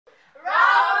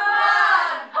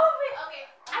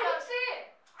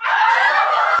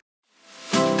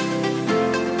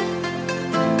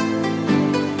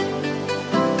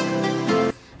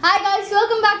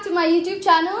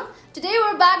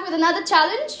back with another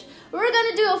challenge. We're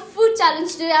gonna do a food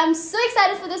challenge today. I'm so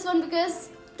excited for this one because,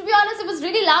 to be honest, it was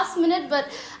really last minute, but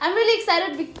I'm really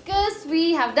excited because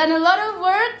we have done a lot of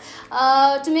work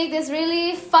to make this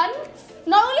really fun,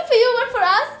 not only for you but for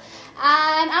us.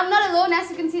 And I'm not alone. As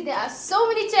you can see, there are so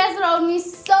many chairs around me.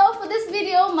 So for this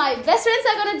video, my best friends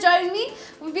are gonna join me.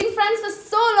 We've been friends for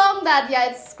so long that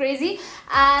it's crazy,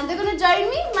 and they're gonna join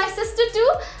me, my sister too,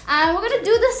 and we're gonna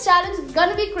do this challenge. It's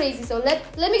gonna be crazy. So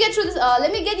let me get through this.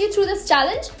 Let me get you through this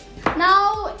challenge.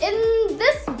 Now in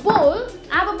this bowl,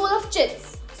 I have a bowl of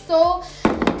chits. So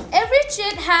every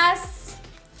chit has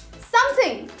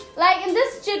something. Like in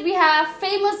this chit we have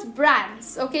famous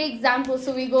brands, okay, example,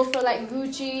 so we go for like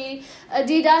Gucci,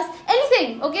 Adidas,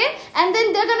 anything, okay, and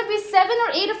then there are gonna be 7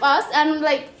 or 8 of us, and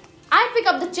like I pick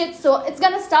up the chit, so it's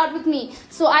gonna start with me.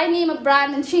 So I name a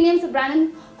brand and she names a brand,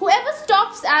 and whoever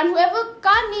stops and whoever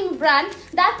can't name a brand,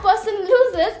 that person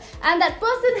loses, and that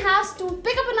person has to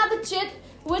pick up another chit,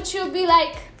 which will be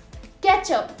like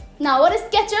ketchup. Now what is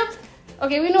ketchup?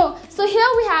 Okay, we know. So here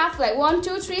we have like 1,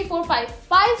 2, 3, 4,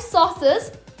 5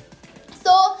 sauces.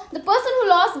 So the person who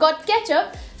lost got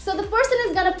ketchup. So the person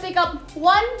is gonna pick up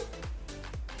one,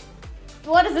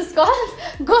 what is this called?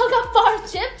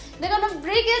 Golgappa chip. They're gonna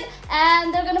break it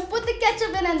and they're gonna put the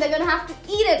ketchup in and they're gonna have to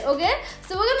eat it, okay?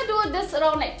 So we're gonna do this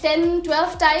around like 10,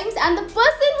 12 times, and the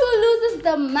person who loses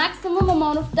the maximum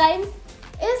amount of time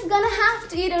is gonna have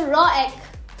to eat a raw egg.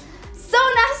 So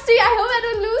nasty, I hope I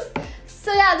don't lose.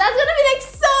 So yeah, that's gonna be like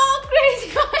so crazy.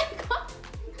 Oh my god.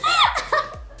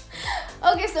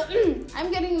 Okay, so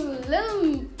I'm getting a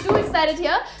little too excited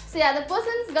here. So yeah, the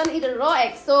person's gonna eat a raw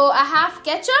egg. So I have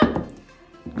ketchup,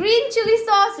 green chili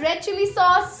sauce, red chili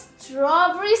sauce,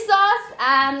 strawberry sauce,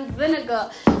 and vinegar.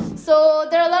 So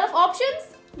there are a lot of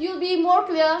options. You'll be more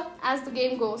clear as the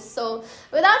game goes. So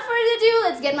without further ado,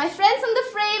 let's get my friends on the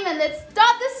frame and let's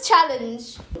start this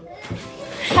challenge.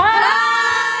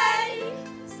 Hi!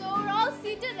 So we're all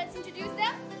seated. Let's introduce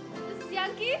them. This is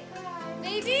Yanki.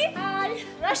 Baby. Hi.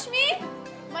 Rashmi.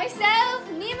 Myself,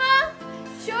 Nima,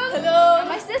 Shug, and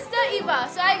my sister Eva.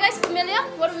 So are you guys familiar?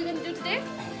 What are we going to do today?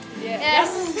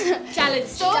 Yes. Challenge.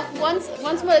 So once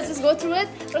more, let's just go through it.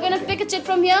 We're going to pick a chit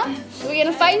from here. We're going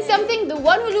to find something. The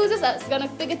one who loses is going to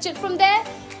pick a chit from there.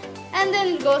 And then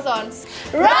it goes on.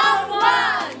 Round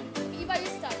 1. Eva, you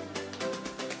start.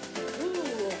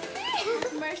 Ooh.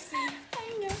 Mercy. I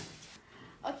know.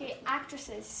 Okay,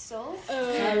 actresses. So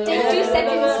take 2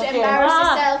 seconds to embarrass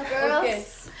yourself, girls. Okay.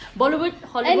 Bollywood,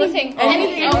 Hollywood, anything.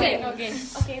 Okay.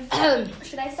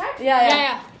 Should I start?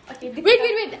 Yeah. Okay.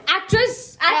 Wait.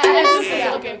 Actress.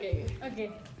 Yeah. Okay.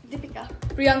 Deepika.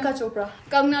 Priyanka Chopra.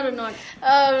 Kangna Ranaut.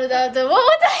 What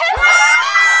the hell?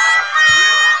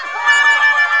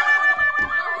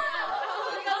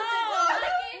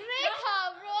 Rekha,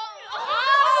 bro.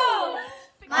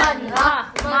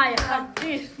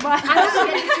 My heart.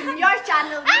 Your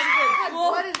channel.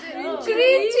 What is it?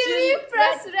 Green chili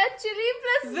plus red chili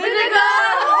plus vinegar.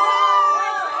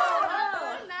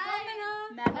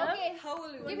 Okay, How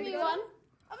will you give me one.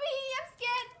 I'm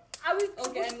scared.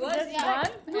 Okay, and what?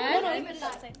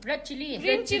 And red chili.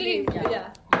 Green chili. Yeah.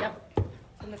 Yep.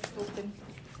 So let's open.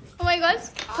 Oh my god.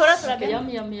 Thoda. Yum.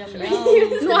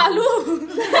 No aloo.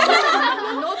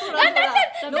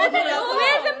 No thoda.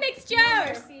 Where's the mixture?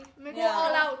 Go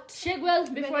all out. Shake well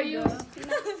before you.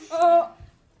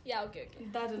 Yeah, okay.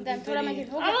 Then Thoda make it.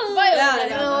 Yeah.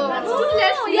 That's too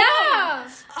less. Yeah.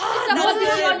 It's about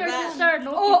this on your sister.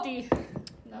 No pity.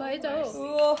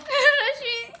 Oh.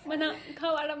 Mana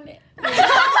khao aram le.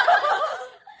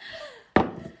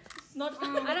 Not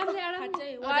Aram le.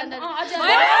 One. Now.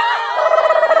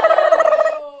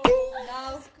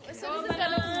 So this is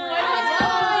gonna.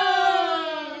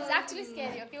 It's actually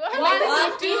scary. Okay. 1,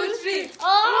 2, 3.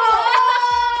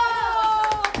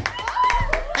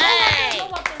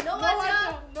 No water.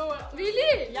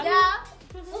 Really? Yeah.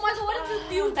 Oh my god, what is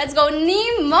this? Let's go,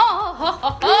 Nemo.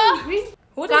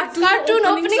 Cartoon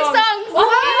opening song.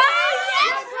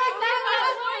 Yes.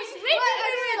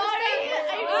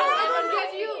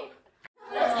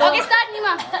 Okay, start,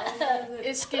 Nima.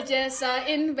 इसके जैसा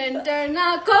inventor ना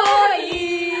कोई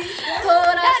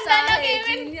थोड़ा सा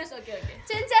genius. Okay.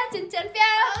 चिंचन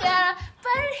प्यारा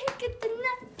पर ही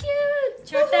कितना cute.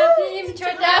 छोटा Bhim.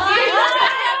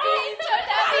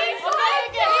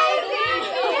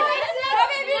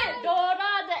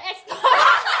 Dora the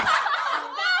Explorer.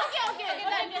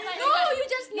 No, you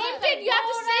just named it. You have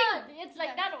to sing. It's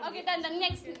like that. Okay, then the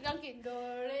next. Okay.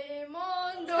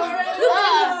 Doraemon.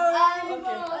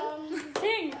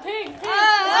 Think.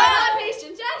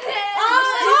 Patient.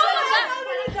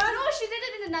 No, she did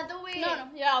it in another way. No,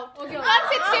 you're out. Okay. One,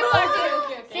 six, same party.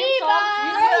 Okay. Same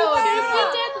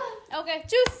song. Okay,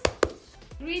 choose.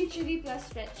 Green chili plus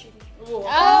red chili. Oh.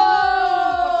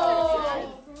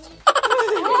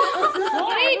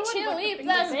 Green chili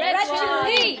plus red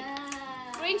chili.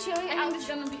 Green chili. I think it's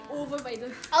gonna be over by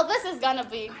the. Oh, this is gonna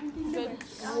be good.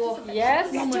 Yes.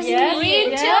 Green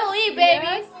Yes. chili, baby.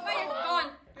 Yes. You're gone.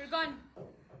 You're gone.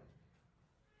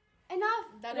 Enough.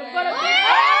 You've got to be.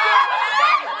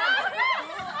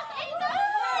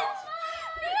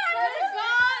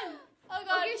 Oh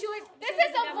god. This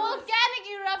is a volcanic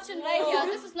eruption right here.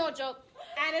 This is no joke.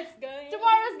 And it's going.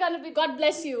 Tomorrow is gonna be. God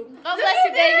bless you. God bless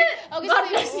you, baby. Okay, God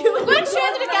bless you. Go and show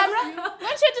it to the camera. Go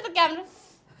and show it to the camera.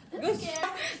 God bless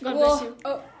you.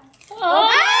 Oh.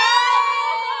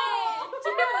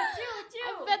 I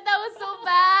bet that was so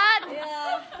bad.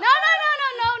 Yeah.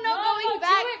 No, going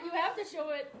back. You have to show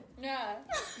it. Yeah.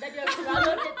 That you have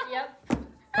swallowed it. Yep.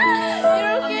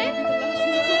 You're okay?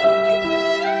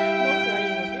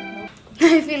 I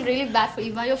feel really bad for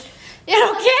Eva. You're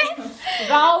okay?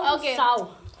 Round Okay. sow.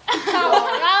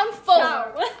 Round 4.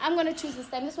 Sour. I'm gonna choose this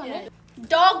time. This one, right?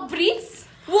 Dog breeds.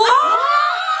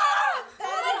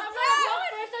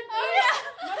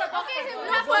 Okay, so we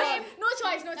have to name. No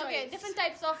choice. Okay, different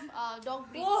types of dog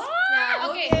breeds. Yeah.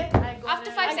 Okay. I got After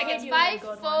it. 5 I seconds. get you. I 5,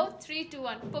 got 4, 3, 2,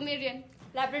 1. Pomerian.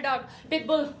 Labrador.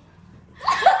 Pitbull.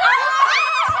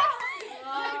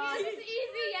 This is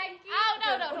easy, Yankee. Out.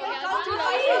 Okay, Come to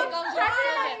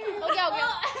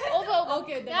Over.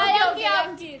 Okay, then. Yeah, Yankee out.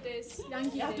 Yankee it is.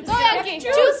 Yankee it is. Go, Yankee.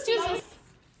 Choose.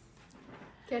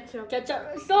 Ketchup.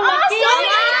 So lucky.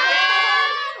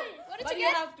 What did But you you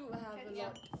get? have to have a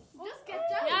lot. Just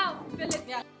ketchup. Yeah, fill it.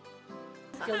 Yeah.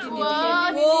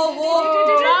 What?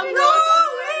 Whoa. Drum rolls.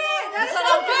 That's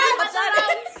not bad.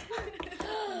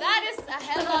 That is a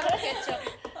hell lot of ketchup.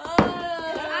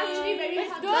 Actually very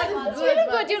It's hard. good. It's really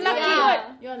good. You're lucky.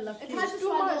 Yeah. You're lucky. It's hard to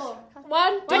swallow.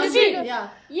 1, 2, 1, 3. 2, yeah.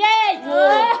 Yay!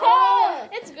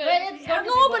 It's good.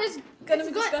 No, but it's gonna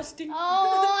be disgusting.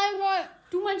 Oh, I'm going.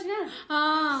 Too much now.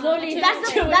 Slowly.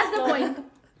 That's the point.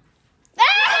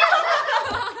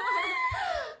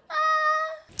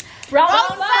 Round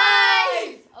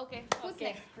 5. Okay. Who's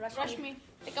next? Rush me.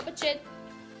 Pick up a chin.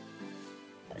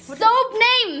 Soap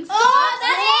names.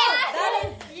 That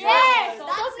is. Yes. Soap.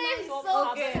 Soap names. Soap.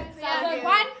 Okay. Yeah. Okay.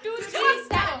 1, 2, 3,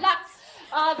 start. Lux.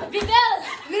 Vidal.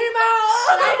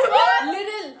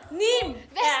 Little. Neem.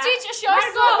 Vestige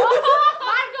assures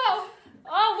Margot.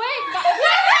 Oh, wait.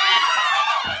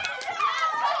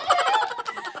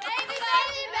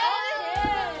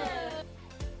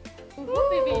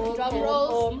 Baby, drum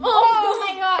rolls. Oh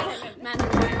my god. Man.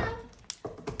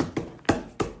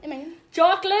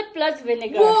 Chocolate plus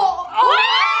vinegar.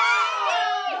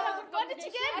 What did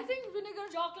you get? I think vinegar.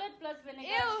 Chocolate plus vinegar.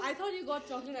 Ew. I thought you got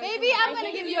chocolate. Baby, I'm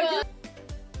gonna give you a.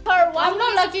 her one. I'm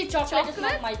not lucky. Chocolate is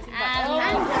not my thing.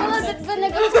 And full of it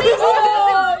vinegar, please.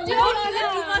 You don't feel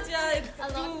it too much, yeah. It's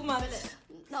too much.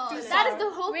 No, that is the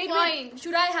whole point.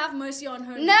 Should I have mercy on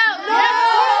her? No. Mercy.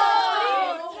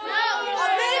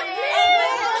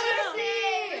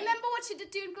 Remember what she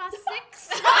did to you in class 6?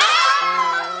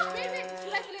 Baby,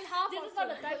 should I fill it half? This is not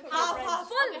the type of Half.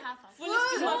 Okay, half. Full is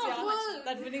too much, yeah. Full.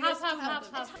 That vinegar is too much.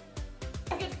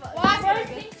 First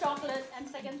thing chocolate and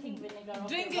second thing vinegar. Okay,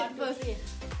 Drink it 1, 2, first. 3.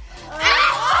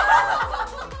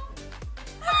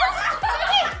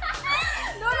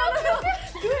 No.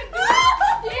 Do it.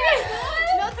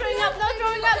 No throwing up.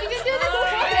 You can do this.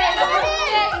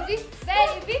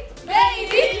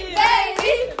 Baby.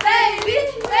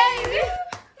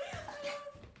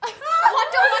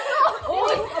 What? Oh,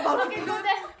 about Okay, go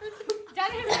there.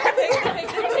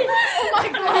 Oh my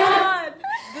god.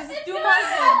 This is too much.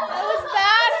 That was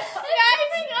bad.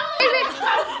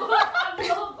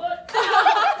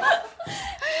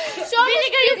 Show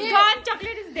Vinegar me. is gone.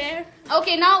 Chocolate is there.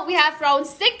 Okay, now we have round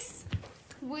 6.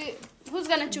 Who's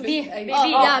gonna choose? Baby.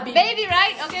 Yeah, Baby. baby,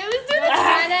 right? Okay, let's do this.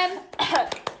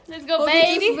 Let's go,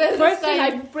 Okay, baby. First thing,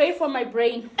 I pray for my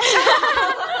brain.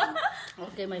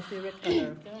 Okay, my favorite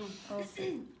color.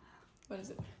 Okay. What is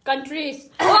it? Countries.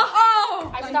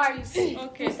 Oh! I start.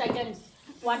 Okay. 2 seconds.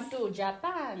 1, 2.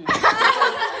 Japan.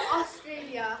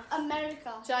 Australia,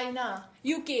 America, China.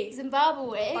 UK.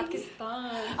 Zimbabwe,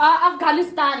 Pakistan.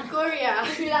 Afghanistan. Korea,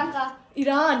 Sri Lanka.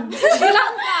 Iran.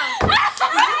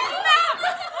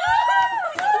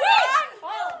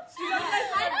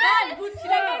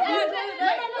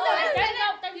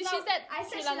 She said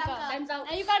Sri Lanka. Time's out.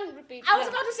 And you can't repeat. I was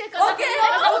about to say Okay,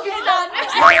 Pakistan.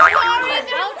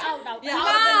 Out. Yeah,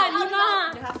 Nima.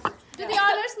 Do the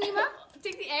honors, Nima.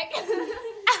 Take the egg. Do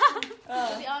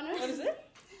the honors. What is it?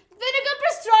 Vinegar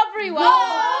plus strawberry. Wow. I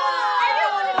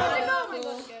didn't want to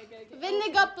vinegar. Okay.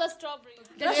 Vinegar plus strawberry.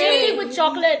 The chili with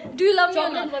chocolate. Do you love me or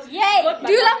Chocolate not? was yay. Good,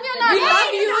 Do you love me or not?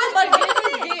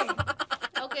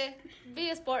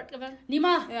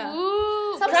 Nima. Yeah.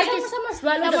 Ooh. Try to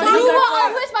swallow the You vinegar were first.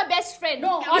 always my best friend.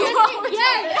 No, honestly,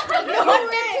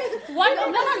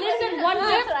 listen, one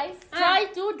tip. Try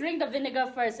to drink the vinegar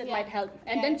first. It might help,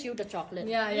 and then chew the chocolate.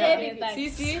 Yeah.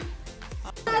 See.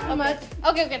 Not much.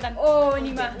 Okay, done. Oh,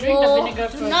 Nima. Drink the vinegar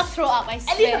Do first. not throw up, I least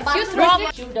swear. the If you bottom throw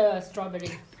up, Chew the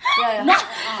strawberry. Yeah. No.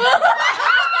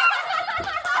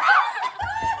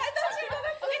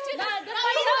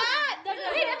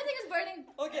 Wait, everything is burning.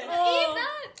 Okay. Eat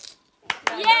that.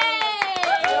 Yay!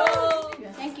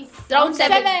 Yankee. Round 7.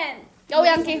 Go,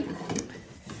 Yankee.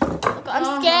 Okay, I'm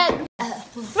scared.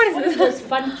 What is this?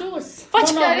 Fun juice. No,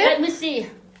 let me see.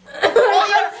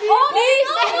 Please,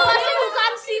 person who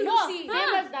can't see No, will see.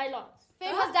 famous dialogue.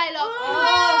 Famous dialogue.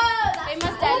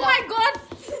 Famous Oh dialogue. my god.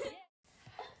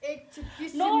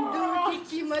 No.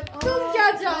 तुम क्या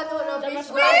जानो Ramesh?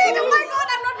 Wait, oh my god,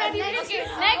 I'm not ready. Okay,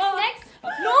 next.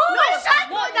 No, shut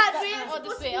Oh, that way. Oh,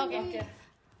 this way. Okay.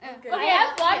 I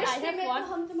have one.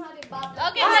 हम तुम्हारे बाप.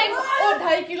 Okay, next. Oh,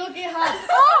 2.5 kilo के हाथ.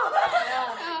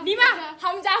 नीमा,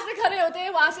 हम जहाँ से खड़े होते हैं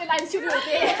वहाँ से लाइन शुरू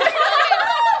होते हैं.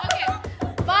 Okay.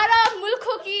 12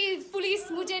 मुल्कों की पुलिस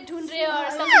मुझे ढूंढ रहे और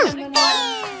समझ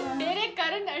मेरे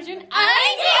करण अर्जुन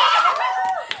आएंगे.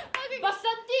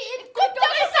 बसंती इन कुत्तों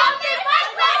के सामने मत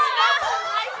नाचना.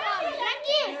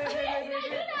 Yankee.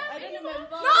 I don't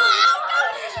remember. No,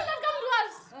 you should not come to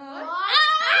us.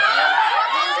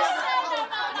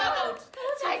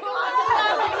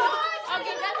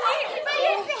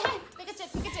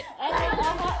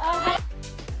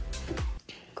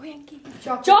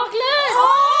 Chocolate.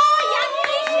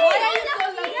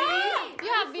 You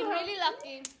have been really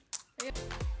lucky.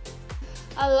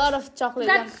 A lot of chocolate.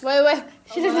 Wait.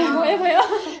 She doesn't. Wait.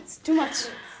 It's too much.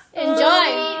 Enjoy.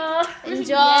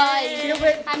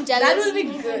 I'm jealous. That will be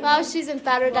good. Wow, she's in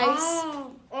paradise.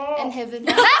 In heaven.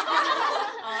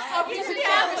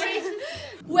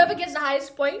 Whoever gets the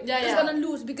highest point Yeah, is yeah. gonna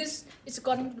lose because it's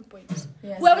according to the points.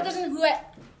 Yes, Whoever yes. doesn't, who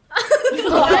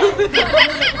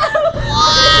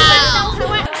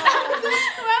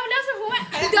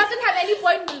doesn't have any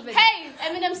point will win. Hey,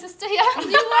 Eminem's sister here.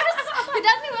 Viewers, who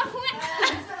doesn't even I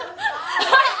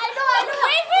know.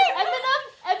 Wait.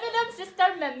 Eminem sister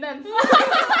mem.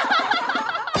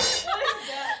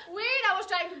 Wait, I was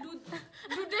trying to do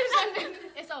this and then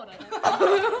it's alright.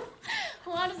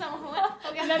 Who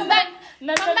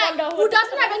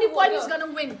doesn't have any point is gonna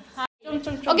win.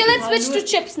 Okay, let's switch to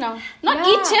chips now. Not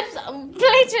eat chips,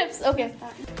 play chips. Okay.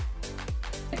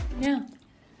 Yeah.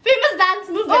 Famous dance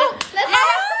move. Let's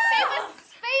have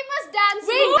famous dance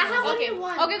move. I have only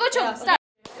one. Okay, go Chum. Start.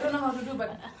 I don't know how to do, but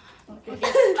Okay,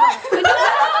 next.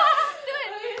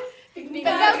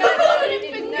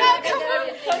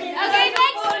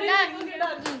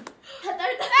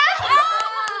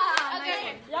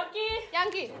 Okay.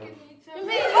 Yankee.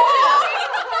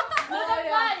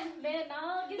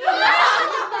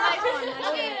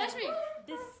 Okay, Rashmi.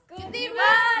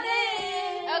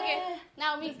 Okay,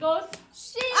 now me. Goes.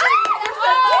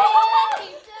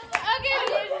 Okay,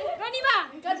 Ranima.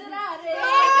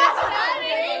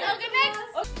 okay, next.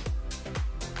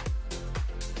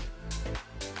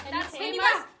 That's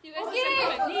famous. You guys what is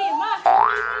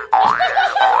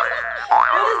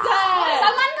that?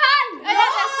 Salman Khan.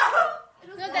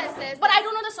 No, that's this. But I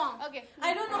don't know the song. Okay.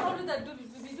 I don't know how to that do.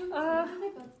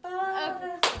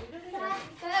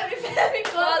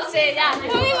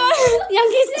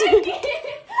 Yankee's too.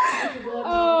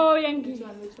 Oh, Yankee.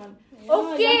 Which one?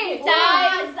 Okay.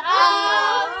 Time's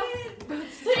up.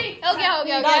 3. Okay,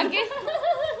 Yankee.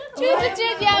 Choose a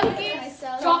chip, Yankee.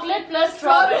 Chocolate plus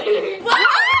strawberry. Oh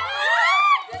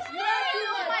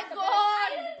my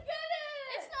god.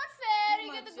 It's not fair. You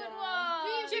get the good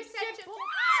one. Chip.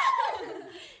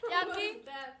 Yankee.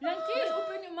 Yankee,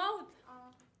 open your mouth.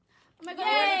 Oh my god.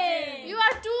 Yay. You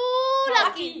are too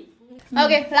lucky.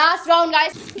 Okay, last round,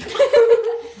 guys.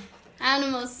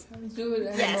 Animals.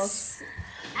 Yes.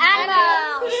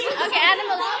 Animals. Okay,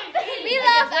 animals. We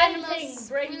love animals.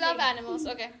 Brain We love animals.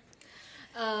 Okay.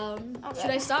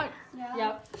 Should I start?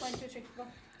 Yeah. 1, 2, 3, go.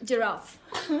 Giraffe.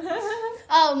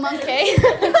 Oh, monkey.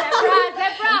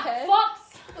 Zebra. Fox.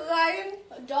 Lion.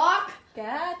 Dog.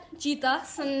 Cat. Cheetah.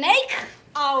 Snake.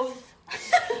 Owl.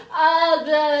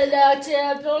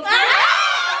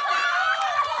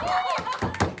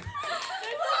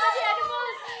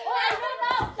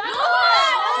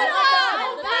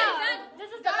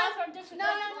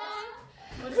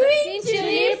 Green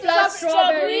chili plus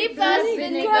strawberry plus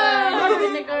vinegar. Not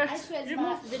vinegar.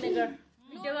 Remove vinegar.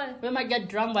 We might get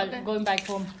drunk while going back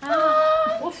home.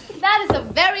 That is a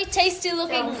very tasty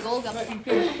looking golgappa.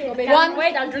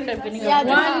 Wait, I'll drink the vinegar. Yeah,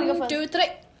 1, 2, 3.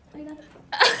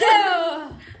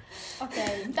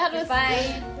 That was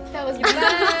Fine. That was good.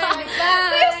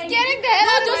 We're scaring the hell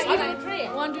out of me.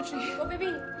 1, 2, 3. Go, baby.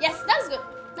 Yes, that's good.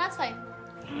 That's fine.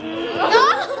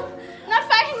 No, not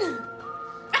fine.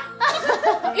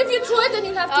 If you throw it, then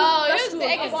you have to. Oh, that's you true.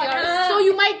 think it's yours. So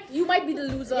you might be the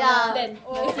loser. Yeah. Then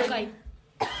if you like.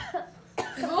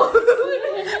 I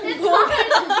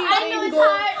know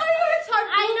it's hard.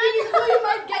 I know You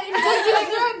might get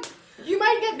infected. You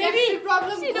might get gastric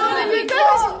problems. She don't want to Go.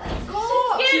 Go.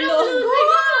 Scared of losing.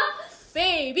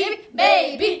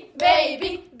 Baby.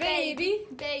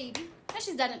 No,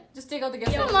 she's done it. Just take out the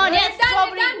gas. Come on, yes,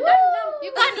 strawberry. Done.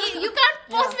 You can't eat. You can't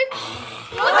possibly.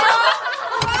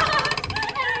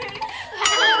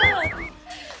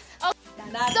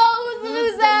 So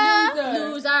who's the loser?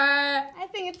 Loser. I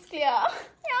think it's clear.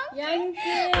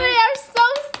 Yankee. We are so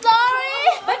sorry.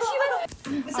 But she was.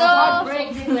 So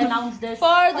to announce this.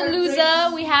 for the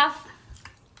loser, we have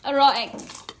a raw egg.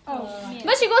 Oh.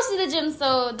 But she goes to the gym,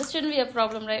 so this shouldn't be a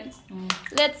problem, right?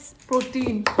 Let's.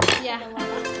 Protein. Yeah.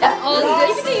 All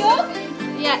this.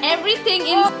 Yeah, everything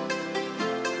in.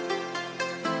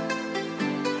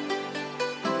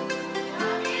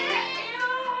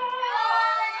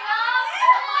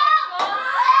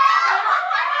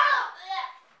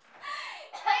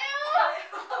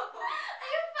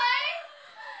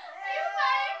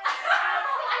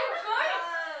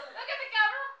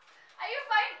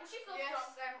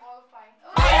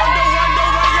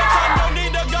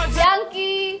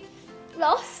 Yankee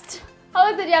lost. How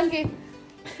is it, Yankee?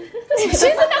 She's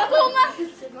in a coma.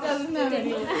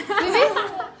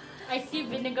 I see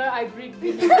vinegar, I breathe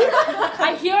vinegar.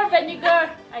 I hear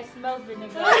vinegar, I smell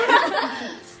vinegar.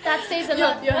 That says a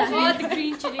lot. Oh, the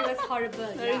green chili was horrible.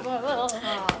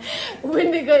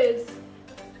 Vinegar is.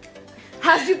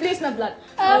 Has replaced my blood.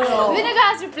 Vinegar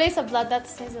has replaced her blood. That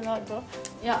says a lot, bro.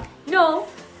 Yeah. No.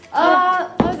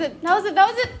 That was it. That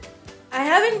was it. I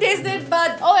haven't tasted,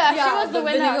 but Oh yeah, she was the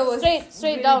vinegar winner. was Straight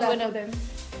really down bad winner. for them.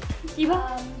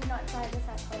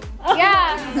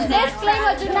 Yeah.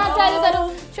 Disclaimer: do not try this at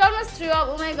home. She almost threw up.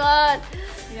 Oh my god.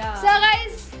 Yeah. So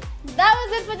guys, that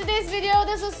was it for today's video.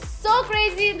 This was so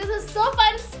crazy. This was so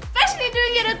fun, especially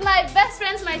doing it with my best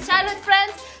friends, my childhood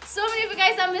friends. So many of you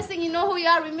guys are missing. You know who you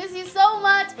are. We miss you so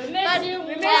much. We miss you.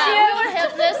 We miss Yeah, you. we were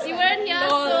helpless. You weren't here.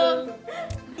 So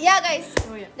yeah, guys.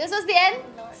 This was the end.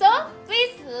 So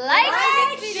please like,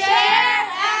 share,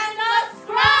 and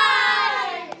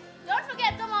subscribe. Don't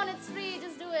forget, come on, it's free.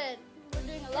 Just do it. We're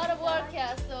doing a lot of work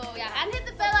here. So yeah, and hit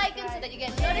the bell icon so that you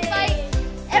get notified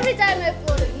every time I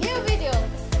upload a new video.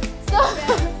 So